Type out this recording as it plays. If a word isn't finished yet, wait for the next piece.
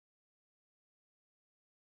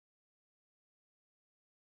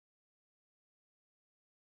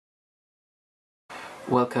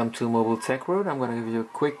Welcome to Mobile Tech World. I'm going to give you a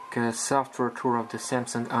quick software tour of the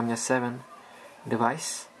Samsung Omnia 7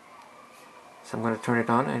 device. So I'm going to turn it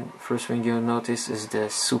on, and first thing you'll notice is the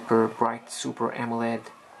super bright, super AMOLED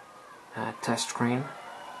touchscreen.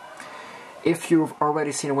 If you've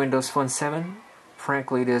already seen Windows Phone 7,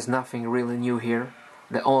 frankly there's nothing really new here.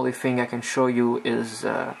 The only thing I can show you is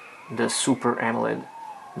the super AMOLED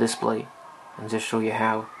display, and just show you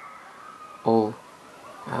how all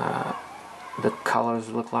the colors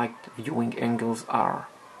look like. The viewing angles are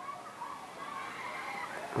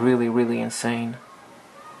really insane,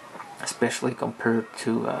 especially compared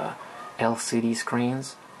to LCD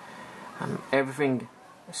screens. Everything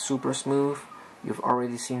is super smooth. You've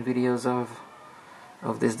already seen videos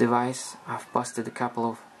of this device. I've posted a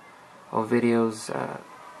couple of videos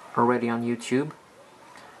already on YouTube,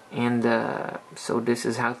 and so this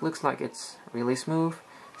is how it looks like. It's really smooth,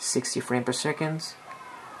 60 frames per second.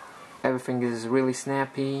 Everything is really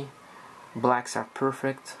snappy. Blacks are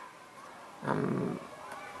perfect,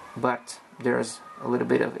 but there's a little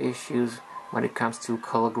bit of issues when it comes to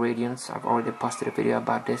color gradients. I've already posted a video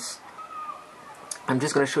about this. I'm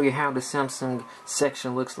just going to show you how the Samsung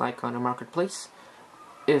section looks like on the marketplace,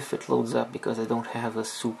 if it loads up, because I don't have a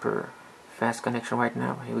super fast connection right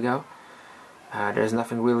now. Here we go. There's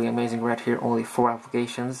nothing really amazing right here, only 4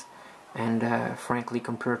 applications. And frankly,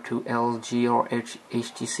 compared to LG or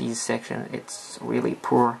HTC's section, it's really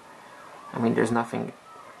poor. I mean, there's nothing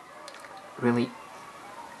really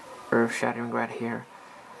earth-shattering right here.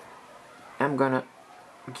 I'm gonna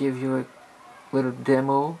give you a little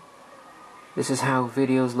demo. This is how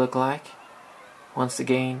videos look like. Once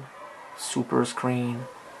again, super screen,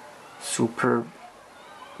 super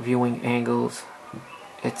viewing angles.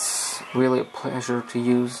 It's really a pleasure to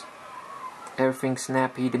use. Everything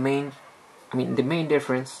snappy. The main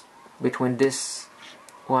difference between this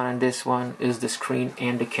one and this one is the screen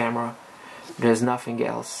and the camera. There's nothing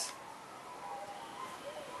else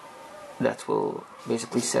that will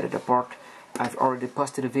basically set it apart. I've already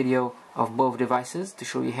posted a video of both devices to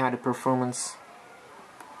show you how the performance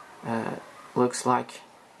looks like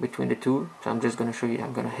between the two. So I'm just going to show you.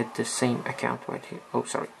 I'm going to hit the same account right here. Oh,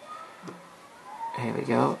 sorry. Here we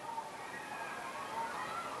go.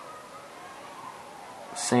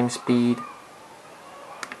 Same speed.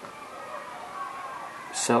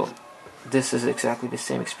 So this is exactly the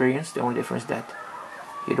same experience. The only difference is that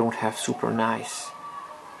you don't have super nice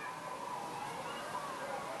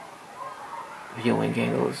viewing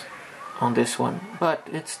angles on this one, but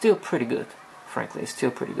it's still pretty good. Frankly, it's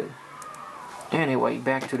still pretty good. Anyway,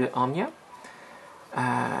 back to the Omnia.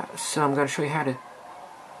 So I'm going to show you how the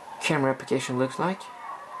camera application looks like.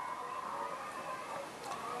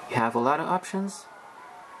 You have a lot of options,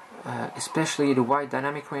 especially the wide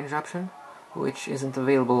dynamic range option, which isn't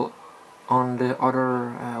available on the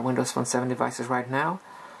other Windows Phone 7 devices right now.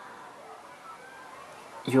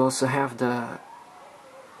 You also have the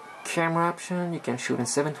camera option. You can shoot in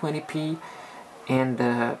 720p,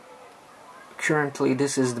 and currently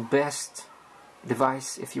this is the best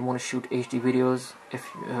device if you want to shoot HD videos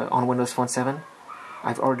on Windows Phone 7.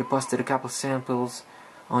 I've already posted a couple samples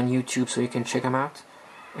on YouTube, so you can check them out,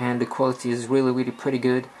 and the quality is really pretty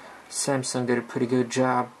good. Samsung did a pretty good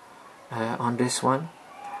job on this one.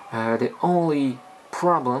 The only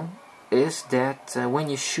problem is that when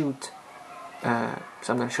you shoot, so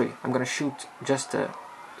I'm going to show you. I'm going to shoot just a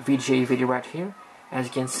VGA video right here. As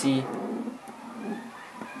you can see,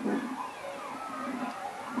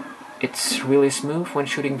 it's really smooth when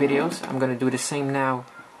shooting videos. I'm going to do the same now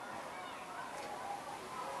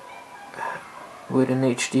with an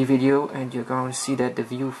HD video, and you're going to see that the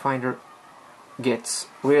viewfinder gets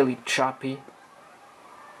really choppy.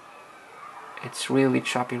 It's really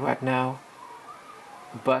choppy right now,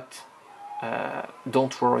 but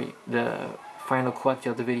don't worry, the final quality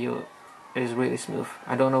of the video is really smooth.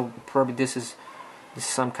 I don't know, probably this is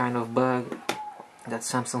some kind of bug that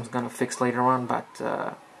Samsung's gonna fix later on, but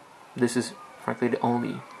this is frankly the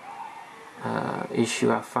only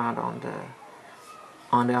issue I found on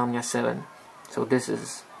the Omnia 7. So this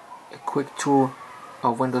is a quick tour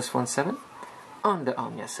of Windows Phone 7 on the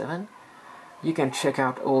Omnia 7. You can check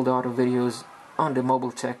out all the other videos on the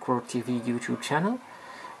Mobile Tech World TV YouTube channel,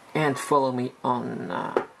 and follow me on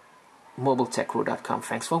mobiletechworld.com.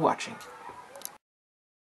 Thanks for watching.